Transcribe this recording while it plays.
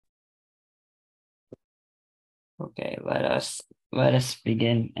Okay, let us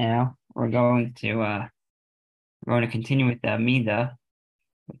begin now. We're going to continue with the Amida,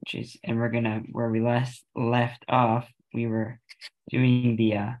 which is, and we're gonna where we left off. We were doing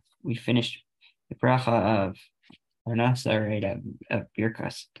we finished the bracha of Parnasa, right, of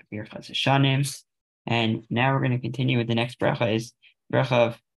Birkas Hashanim, and now we're gonna continue with the next bracha is bracha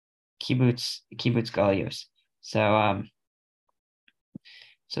of Kibbutz Galios. So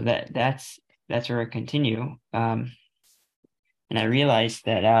that's where I continue. And I realized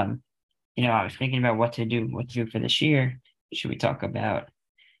that I was thinking about what to do for this year. Should we talk about?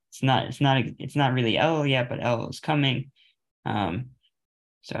 It's not really El yet, but El is coming. So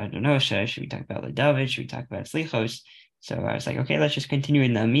I don't know. Should we talk about the David? Should we talk about Slichos? So I was like, okay, let's just continue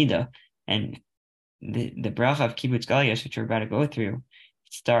in the Amida and the bracha of Kibbutz Galios, which we're about to go through,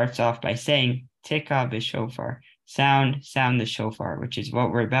 starts off by saying Tikka b'shofar, sound the shofar, which is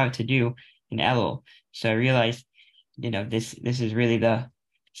what we're about to do in Elul. So I realized, this is really the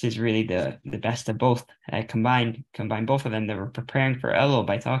best of both. I combine both of them. That we're preparing for Elul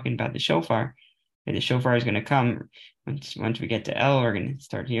by talking about the shofar. The shofar is going to come once we get to Elul. We're going to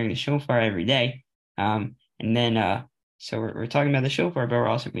start hearing the shofar every day. And then so we're talking about the shofar, but we're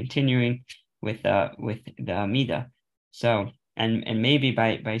also continuing with the Amida. So and maybe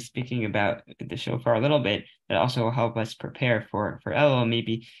by speaking about the shofar a little bit, that also will help us prepare for Elul.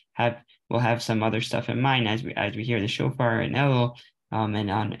 Maybe we'll have some other stuff in mind as we hear the shofar in Elul, and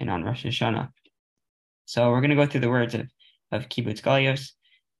on Rosh Hashanah. So we're gonna go through the words of Kibbutz Galios.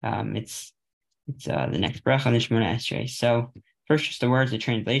 It's the next bracha on the Shemona Esrei. So first, just the words, the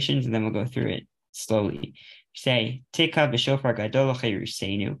translations, and then we'll go through it slowly. Say, Tikka b'shofar gadol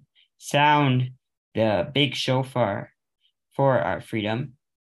l'chayruseinu, sound the big shofar for our freedom.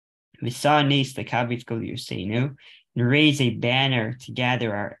 V'sanis l'kabitz goliuseinu, and raise a banner to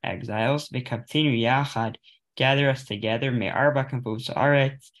gather our exiles. V'kaptinu yachad, gather us together. Me'arba kanfos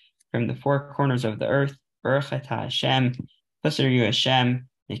haaretz, from the four corners of the earth. Baruch atah Hashem, blessed are you Hashem,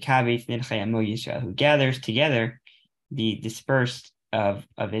 Nekabitz nidchei amo Yisrael, who gathers together the dispersed of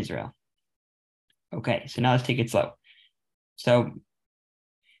Israel. Okay, so now let's take it slow. So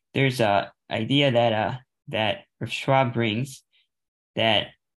there's a idea that Rav Schwab brings, that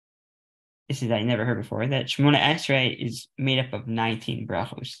this is I never heard before, that Shemona Esrei is made up of 19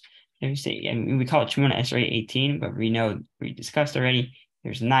 brachos. We call it Shemona Esrei 18, but we discussed already,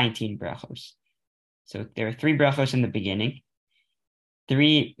 there's 19 brachos. So there are 3 brachos in the beginning.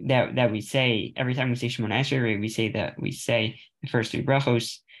 3 that we say every time we say Shemona Esrei, we say the first 3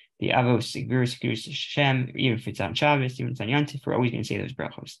 brachos, the Avos, Gurus, Hashem, even if it's on Shabbos, even if it's on Yom Tov, we're always going to say those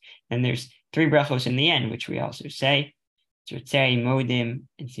brachos. And there's 3 brachos in the end, which we also say, Tzortzei, Modim,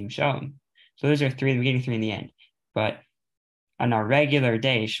 and Sim Shalom. So those are 3 in the beginning, 3 in the end. But on our regular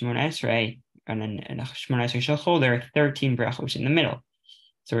day, Shemona Esrei, and then Shemona Esrei Shachol, there are 13 brachos in the middle.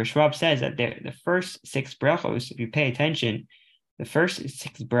 So Rav Schwab says that the first 6 brachos, if you pay attention, the first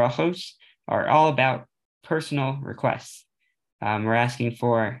 6 brachos are all about personal requests. We're asking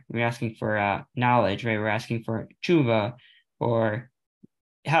for knowledge, right? We're asking for tshuva or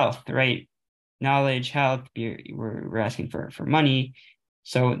health, right? Knowledge, health. We're asking for money.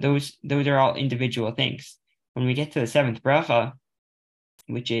 So those are all individual things. When we get to the 7th bracha,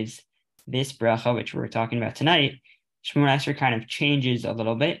 which is this bracha, which we're talking about tonight, Shemona Esrei kind of changes a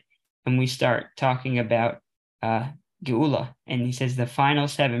little bit, and we start talking about Geula. And he says the final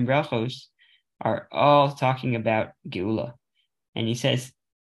 7 brachos are all talking about Geula. And he says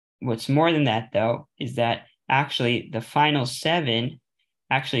what's more than that, though, is that actually the final 7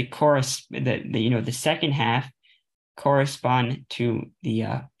 actually the second half correspond to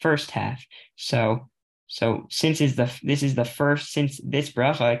the first half. So since this bracha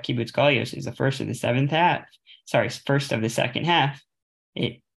Kibbutz Galios is the first of the 7th half, first of the second half,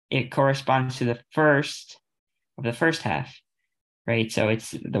 it corresponds to the first of the first half, right? So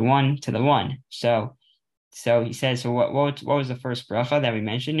it's the 1 to the 1. So he says, so what was the first bracha that we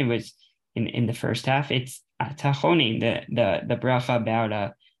mentioned? It was in the first half. It's Tachonim, the bracha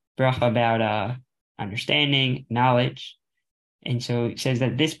about understanding, knowledge. And so it says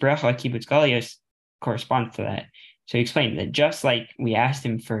that this bracha, Kibbutz Galios, corresponds to that. So he explained that just like we asked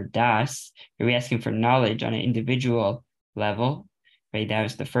him for das, or we asked him for knowledge on an individual level, right? That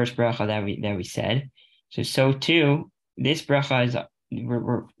was the first bracha that we said. So too, this bracha is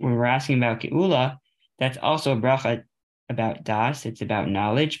when we're asking about Geula, that's also a bracha about das. It's about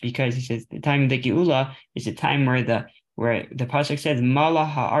knowledge, because he says the time of the Geula is the time where the pasuk says Mala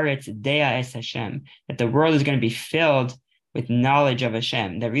haaretz dea es Hashem, that the world is going to be filled with knowledge of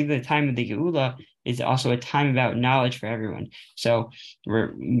Hashem. That really the time of the Geula is also a time about knowledge for everyone. So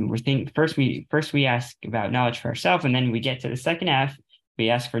we're thinking first we ask about knowledge for ourselves, and then we get to the second half, we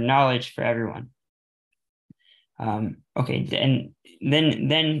ask for knowledge for everyone. Okay,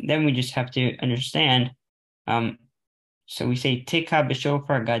 then we just have to understand. So we say tikka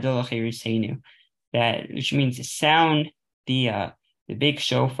b'shofar gadol cheruseinu, that which means to sound the big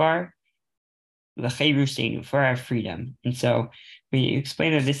shofar l'cheruseinu, for our freedom. And so we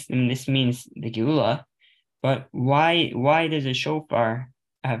explain that this means the geula, but why does a shofar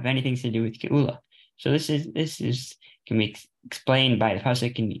have anything to do with geula? So this can be explained by the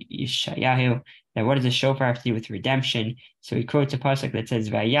pasuk in Yeshayahu, that what does a shofar have to do with redemption? So he quotes a pasuk that says,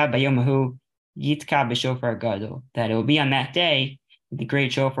 "Vayya bayomahu yitka b'shofar gadol," that it will be on that day the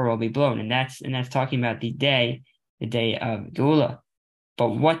great shofar will be blown, and that's talking about the day of geula.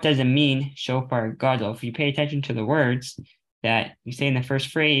 But what does it mean, shofar gadol? If you pay attention to the words that you say in the first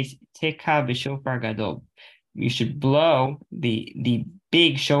phrase, tikka b'shofar gadol, you should blow the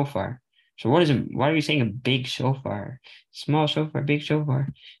big shofar. So why are you saying a big shofar? Small shofar, big shofar.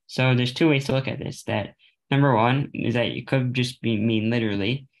 So there's two ways to look at this. That number one is that it could just mean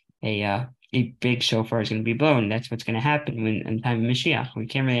literally a big shofar is going to be blown. That's what's going to happen when in the time of Mashiach. We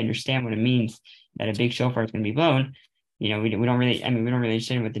can't really understand what it means that a big shofar is going to be blown. We don't really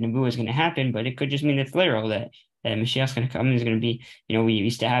understand what the nebuah is going to happen, but it could just mean it's literal that Mashiach's going to come. There's going to be, we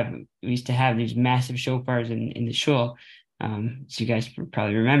used to have these massive shofars in the shul. So you guys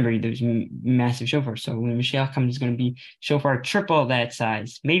probably remember there's massive shofar. So when Mashiach comes, it's going to be shofar triple that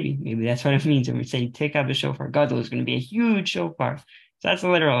size. Maybe that's what it means when we say take out the shofar gadol. It's going to be a huge shofar. So that's a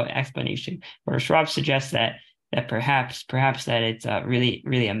literal explanation. But Schwab suggests that perhaps that it's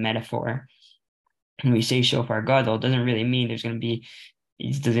really a metaphor. When we say shofar gadol, it doesn't really mean there's going to be.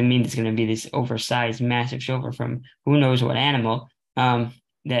 It doesn't mean it's going to be this oversized, massive shofar from who knows what animal. That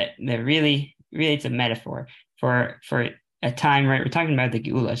really it's a metaphor for a time, right? We're talking about the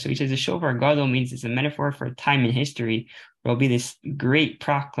geula. So he says the shofar gadol means it's a metaphor for a time in history where will be this great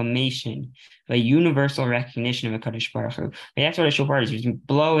proclamation, a universal recognition of a Kadosh Baruch Hu. That's what a shofar is. It's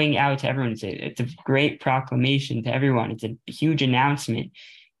blowing out to everyone. It's a great proclamation to everyone. It's a huge announcement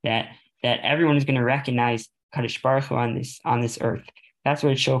that everyone is going to recognize Kadosh Baruch Hu on this earth. That's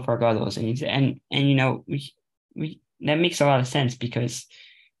what a shofar gadol is, and we that makes a lot of sense because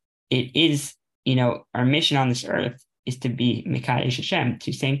it is, our mission on this earth is to be Mekadesh Hashem,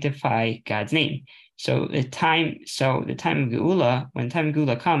 to sanctify God's name. So the time of Geula, when the time of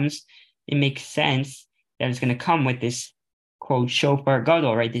Geula comes, it makes sense that it's going to come with this quote shofar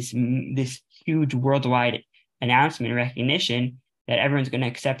gadol, right? This huge worldwide announcement, recognition that everyone's going to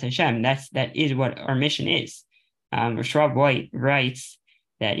accept Hashem. That is what our mission is. Rob White writes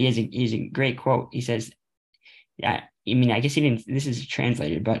that he has a great quote. He says, "Yeah, I guess he didn't. This is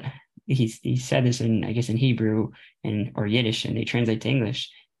translated, but he said this in Hebrew or Yiddish, and they translate to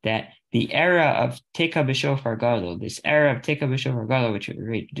English that the era of Tikka b'shofar gadol, this era of Tikka b'shofar gadol, which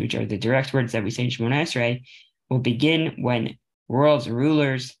are the direct words that we say in Shemona Esrei, will begin when world's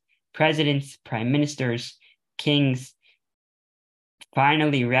rulers, presidents, prime ministers, kings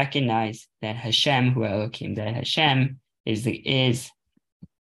finally recognize that Hashem, hu Elokim, that Hashem is the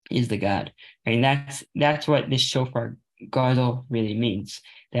God." Right? And that's what this shofar gadol really means.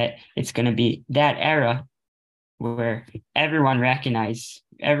 That it's going to be that era where everyone recognizes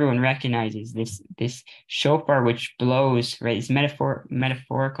this shofar which blows, right? This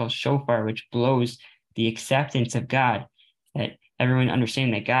metaphorical shofar which blows the acceptance of God. That everyone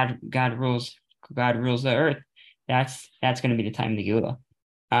understanding that God rules the earth. That's going to be the time of the Geula.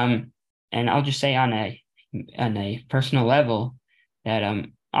 And I'll just say on a personal level that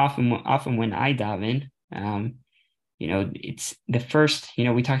often when I daven, it's the first,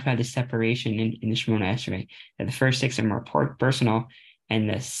 we talked about the separation in the Shemona Esrei, that the first six are more personal, and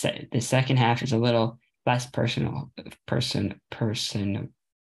the second half is a little less personal.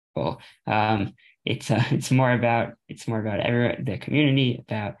 It's more about the community,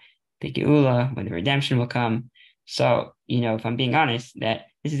 about the Geula, when the redemption will come. So, if I'm being honest, that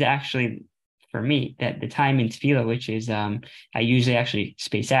this is actually, for me, that the time in tefillah, which is, I usually actually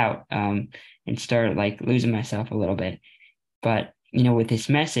space out and start like losing myself a little bit. But, with this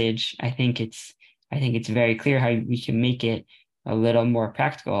message, I think it's very clear how we can make it a little more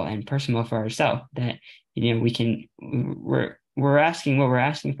practical and personal for ourselves. That, we're asking what we're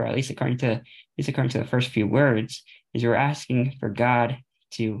asking for, at least according to the first few words, is we're asking for God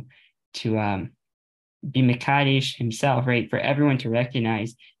to be Mekadesh himself, right? For everyone to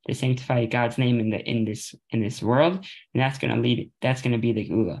recognize to sanctify God's name in this world, and that's going to be the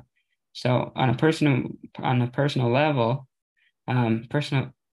Geula. So on a personal level,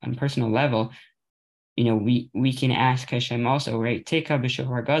 we can ask Hashem also, right? Take up a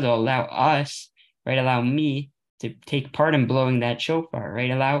shofar gadol, allow us, right? Allow me to take part in blowing that shofar,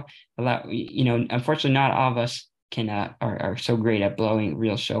 right? Unfortunately, not all of us can are so great at blowing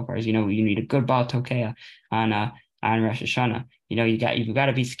real shofars. You need a good bal tokea on on Rosh Hashanah. You've got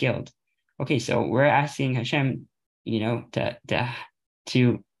to be skilled. Okay, so we're asking Hashem,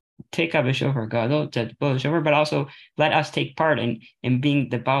 to take up a shofar gadol, to blow the shofar, but also let us take part in being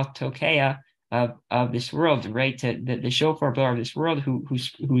the bal tokea of this world, right? To the shofar blower of this world,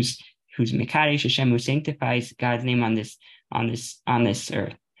 who's Mekadesh Hashem, who sanctifies God's name on this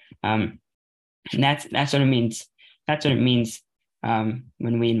earth. And that's what it means. That's what it means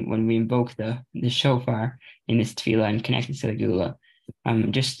when we invoke the shofar in this tefillah and connected to the Geula.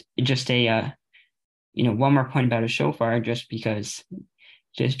 Just a one more point about a shofar, just because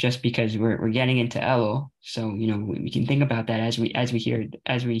we're getting into Elul, so we can think about that as we hear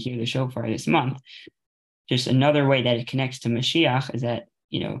the shofar this month. Just another way that it connects to Mashiach is that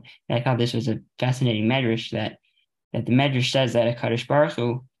I thought this was a fascinating medrash, that the medrash says that HaKadosh Baruch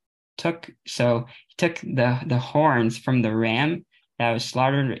Hu took the horns from the ram that was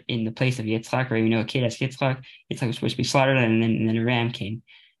slaughtered in the place of Yitzchak, right? We know Kedas Yitzchak was supposed to be slaughtered, and then a ram came.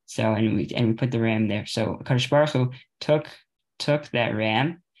 So and we put the ram there. So HaKadosh Baruch Hu took that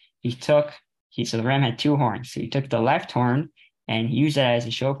ram. So the ram had two horns. So he took the left horn and he used that as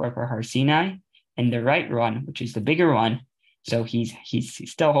a shofar for Har Sinai, and the right one, which is the bigger one. So he's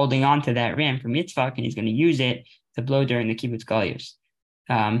still holding on to that ram from Yitzchak, and he's going to use it to blow during the Kibbutz Galuyos.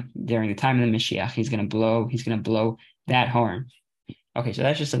 During the time of the Mashiach, he's going to blow that horn. Okay, so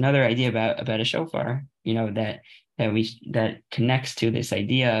that's just another idea about a shofar, that connects to this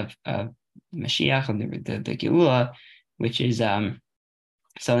idea of Mashiach and the Geula, which is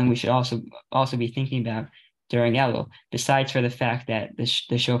something we should also be thinking about during Elul, besides for the fact that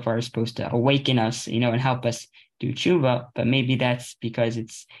the shofar is supposed to awaken us, and help us do tshuva, but maybe that's because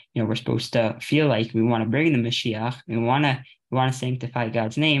it's, we're supposed to feel like we want to bring the Mashiach, we want to sanctify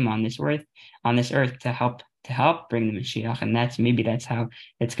God's name on this earth to help bring the Mashiach, and that's how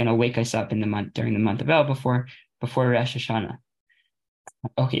it's going to wake us up during the month of El before Rosh Hashanah.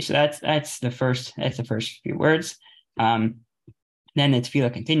 Okay, so that's the first few words. Then the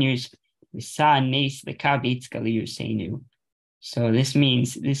tefillah continues. So this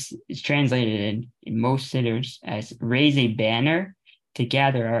is translated in most siddurs as raise a banner to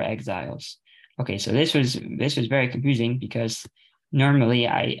gather our exiles. Okay, so this was very confusing, because normally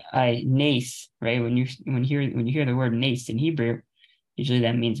I nace, right? When you hear the word nace in Hebrew, usually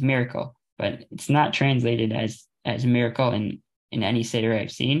that means miracle, but it's not translated as miracle in any siddur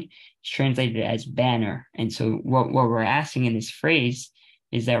I've seen. It's translated as banner. And so what we're asking in this phrase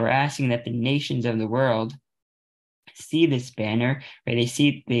is that we're asking that the nations of the world see this banner, right? They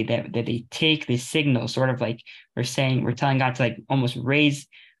see that they take this signal, sort of like we're telling God to, like, almost raise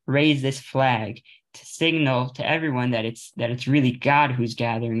this flag to signal to everyone that it's really God who's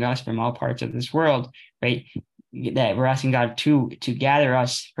gathering us from all parts of this world, right? That we're asking God to gather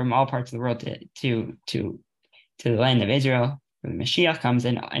us from all parts of the world to the land of Israel when the Mashiach comes,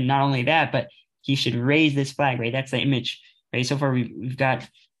 and not only that, but he should raise this flag, right? That's the image, right? So far we've got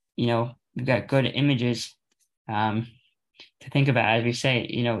good images to think about as we say.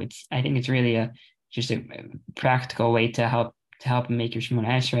 I think it's really just a practical way to help make your Shemona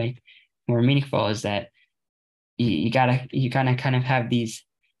Esrei more meaningful, is that you gotta kind of have these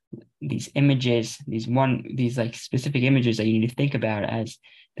images, these like specific images that you need to think about, as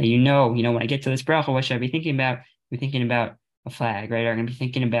that when I get to this bracha, what should I be thinking about? We're thinking about a flag, right? I'm going to be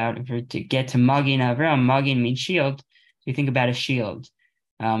thinking about, to get to Magin Avram, Magin means shield. So you think about a shield.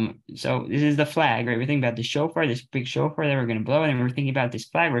 So this is the flag, right? We're thinking about the shofar, this big shofar that we're going to blow, and then we're thinking about this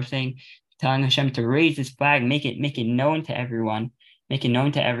flag. We're telling Hashem to raise this flag, make it known to everyone,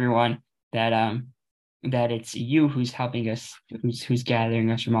 that it's you who's helping us, who's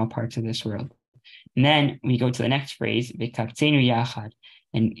gathering us from all parts of this world. And then we go to the next phrase, v'kabtzenu yachad,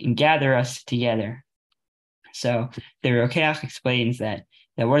 and gather us together. So the Rokeach explains that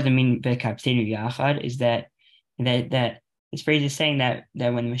what does it mean v'kabtzenu yachad, is that this phrase is saying that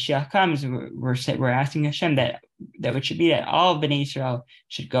when Mashiach comes, we're asking Hashem that it should be that all of Bnei Israel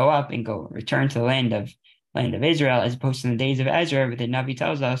should go up and return to the land of Israel, as opposed to in the days of Ezra, where the Navi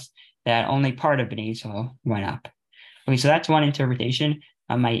tells us that only part of Bnei Israel went up. Okay, so that's one interpretation.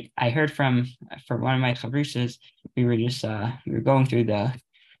 I heard from one of my chavrusas, we were going through the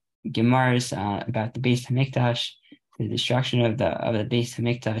Gemaras about the Beis Hamikdash, the destruction of the Beis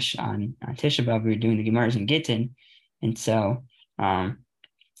Hamikdash on Tisha B'Av. We were doing the Gemaras in Gittin, and so I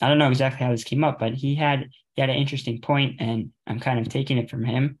don't know exactly how this came up, but he had an interesting point, and I'm kind of taking it from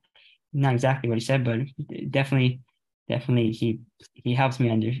him. not exactly what he said, but definitely, definitely he helps me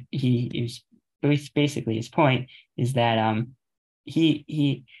under he is basically his point is that he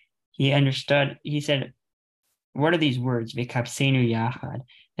he he understood. He said, what are these words? V'kapseinu yachad.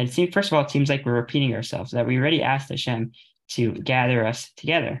 And it seems, first of all, it seems like we're repeating ourselves, that we already asked Hashem to gather us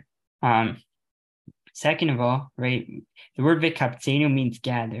together. Second of all, right, the word v'kapseinu means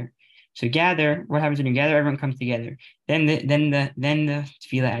gather. So gather, what happens when you gather? Everyone comes together. Then the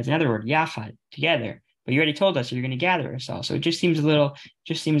tefillah adds another word, yachad, together. But you already told us you're going to gather us all. So it just seems a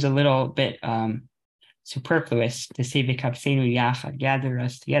little bit superfluous to say v'kapseinu yachad, gather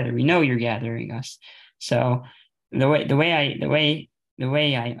us together. We know you're gathering us. So the way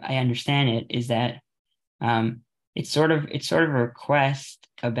I understand it is that it's sort of a request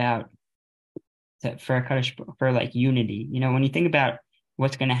about for a Kaddish for like unity. When you think about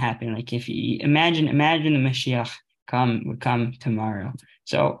what's going to happen, like if you imagine the Mashiach would come tomorrow.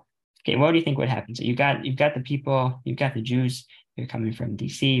 So okay, what do you think would happen? So you've got the people, you've got the Jews. They're coming from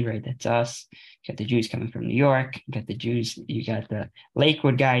DC, right? That's us. You got the Jews coming from New York. You got the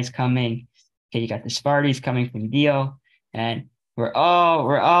Lakewood guys coming. Okay, you got the Spartans coming from Deal, and we're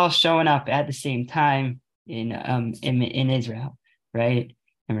all showing up at the same time in Israel, right?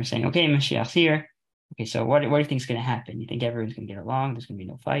 And we're saying, okay, Mashiach's here. Okay, so what do you think is going to happen? You think everyone's going to get along? There's going to be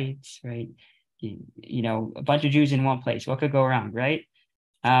no fights, right? A bunch of Jews in one place. What could go wrong, right?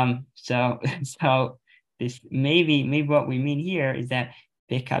 So so this maybe what we mean here is that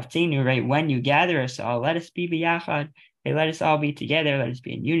Bekavtinu, right? When you gather us all, let us be biyachad. Okay, let us all be together. Let us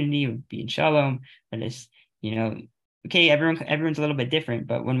be in unity. Be in shalom. Let us, okay, everyone's a little bit different,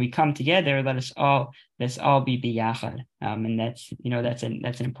 but when we come together, let's all be biyachad. And that's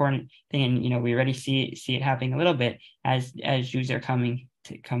an important thing. And we already see it happening a little bit as Jews are coming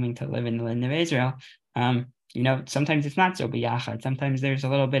to live in the land of Israel. Sometimes it's not so biyachad. Sometimes there's a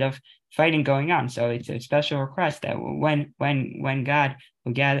little bit of fighting going on. So it's a special request that when God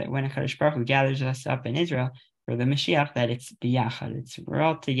will gather, when HaKadosh Baruch Hu gathers us up in Israel for the Mashiach, that it's biyachad. We're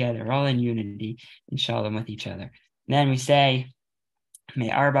all together, all in unity, in shalom with each other. And then we say, "Me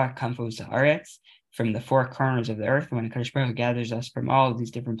arba kanfos haaretz," from the four corners of the earth, when HaKadosh Baruch Hu gathers us from all of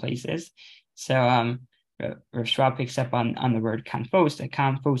these different places. So Rav Schwab picks up on the word kanfos. That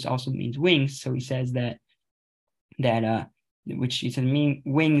kanfos also means wings. So he says that which he said mean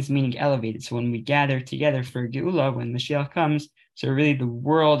wings, meaning elevated. So when we gather together for Geula, when Mashiach comes, so really the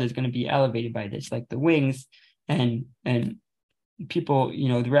world is going to be elevated by this, like the wings, and people,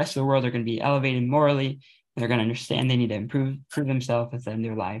 the rest of the world are going to be elevated morally. They're going to understand they need to improve themselves and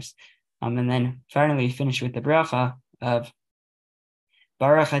their lives. And then finally finish with the bracha of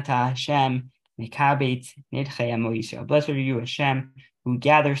Baruch atah Hashem Mekabet Nidchei Amo Yisrael. Blessed are you, Hashem, who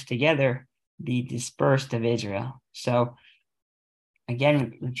gathers together the dispersed of Israel. So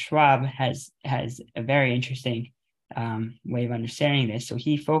again, Schwab has a very interesting way of understanding this. So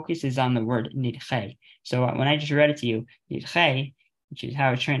he focuses on the word nidchei. So when I just read it to you, nidchei, which is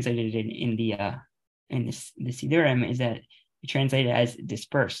how it's translated in the Sidurim, is that it translated as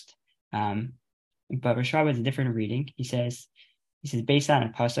dispersed. But Schwab has a different reading. He says based on a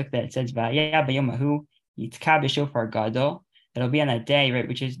pasuk that it says Vayya b'yomahu yitzka b'shofar gadol. It'll be on that day, right?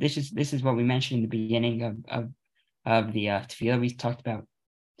 This is what we mentioned in the beginning of the tefillah. We talked about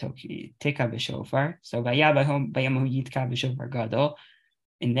tika b'shofar. So bayamu yitka b'shofar gadol,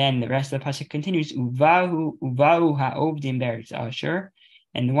 and then the rest of the pasuk continues. Uvahu ha'ovdim beretz Asher,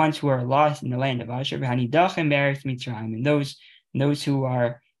 and the ones who are lost in the land of Asher. V'hanidachem beretz Mitzrayim, and those who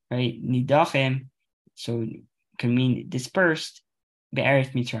are right nidachem, so can mean dispersed.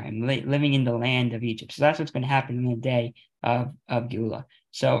 Be'eretz Mitzrayim, living in the land of Egypt. So that's what's going to happen in the day of Geula.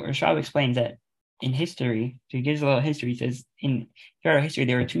 So Rashab explains that in history, so he gives a little history. He says in Pharaoh history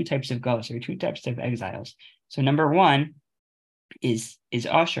there are two types of Gullahs, there are two types of exiles. So number one is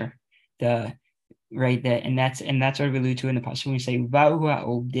Asher, and that's what we allude to in the passage when we say Vahu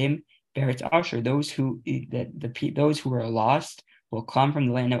ha'ovdim beretz Asher. Those who are lost will come from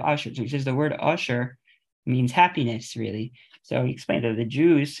the land of Asher. So he says the word Asher means happiness, really. So he explained that the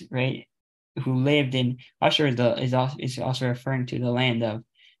Jews, right, who lived in Asher is also referring to the land of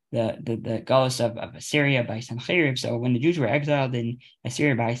the Galus of Assyria by Sancherib. So when the Jews were exiled in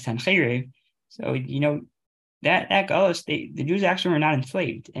Assyria by Sancherib, so that Galus, the Jews actually were not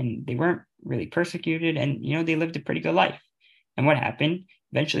enslaved, and they weren't really persecuted, and they lived a pretty good life. And what happened?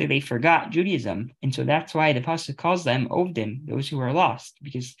 Eventually they forgot Judaism, and so that's why the pasuk calls them Ovdim, those who are lost,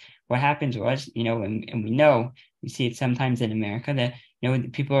 because what happens was, and we see it sometimes in America that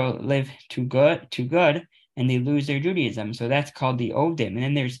people live too good, and they lose their Judaism. So that's called the Ovdim.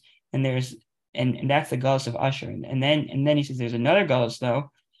 And then and that's the Galus of Asher. And then he says there's another Galus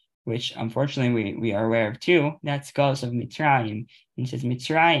though, which unfortunately we are aware of too. That's Galus of Mitzrayim. And it says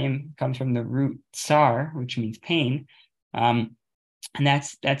Mitzrayim comes from the root tsar, which means pain. And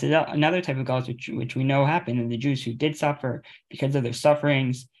that's another type of Galus which we know happened. And the Jews who did suffer because of their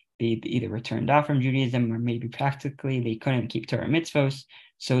sufferings, they either were turned off from Judaism or maybe practically they couldn't keep Torah mitzvos.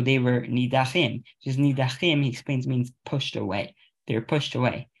 So they were nidachim. Just nidachim, he explains, means pushed away. They were pushed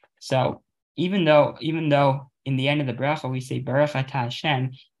away. So even though in the end of the bracha we say Baruch Atah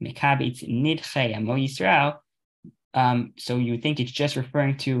Hashem mekabetz nidchei amo Yisrael, so you would think it's just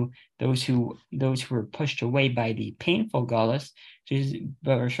referring to those who were pushed away by the painful galus.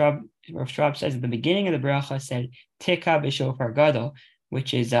 But Rav Schwab says at the beginning of the bracha said Tikka b'shofar gadol,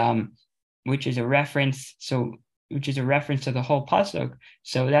 which is a reference. Which is a reference to the whole pasuk.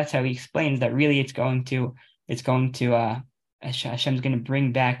 So that's how he explains that really Hashem's going to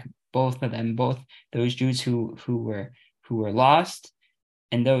bring back both of them, both those Jews who were lost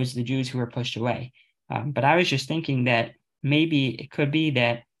and the Jews who were pushed away. But I was just thinking that maybe it could be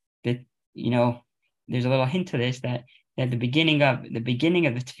that there's a little hint to this that the beginning of the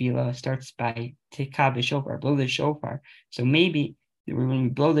tefillah starts by tikka b'shofar, blow the shofar. So maybe when we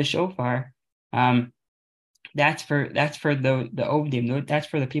blow the shofar, that's for the ovdim, that's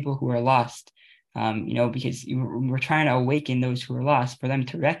for the people who are lost. Because we're trying to awaken those who are lost, for them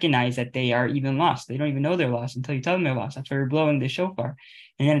to recognize that they are even lost. They don't even know they're lost until you tell them they're lost. That's why we're blowing the shofar.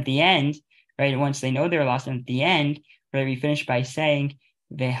 And then at the end, right, once they know they're lost, and at the end, right, we finish by saying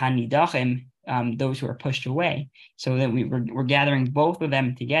vehanidachim, those who are pushed away. So that we're gathering both of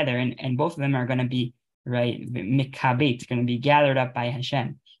them together, and both of them are going to be, right, mikabet, going to be gathered up by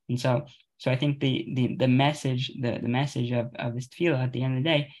Hashem. And so I think the message of this tefillah at the end of the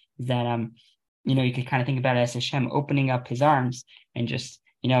day is that you could kind of think about it as Hashem opening up his arms and just,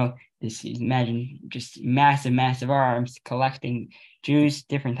 imagine just massive arms collecting Jews,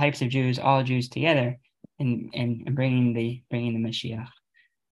 different types of Jews, all Jews together, and bringing the Mashiach.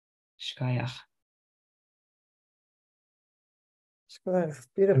 Shkayach.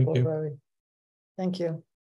 Beautiful, Roey. Thank you.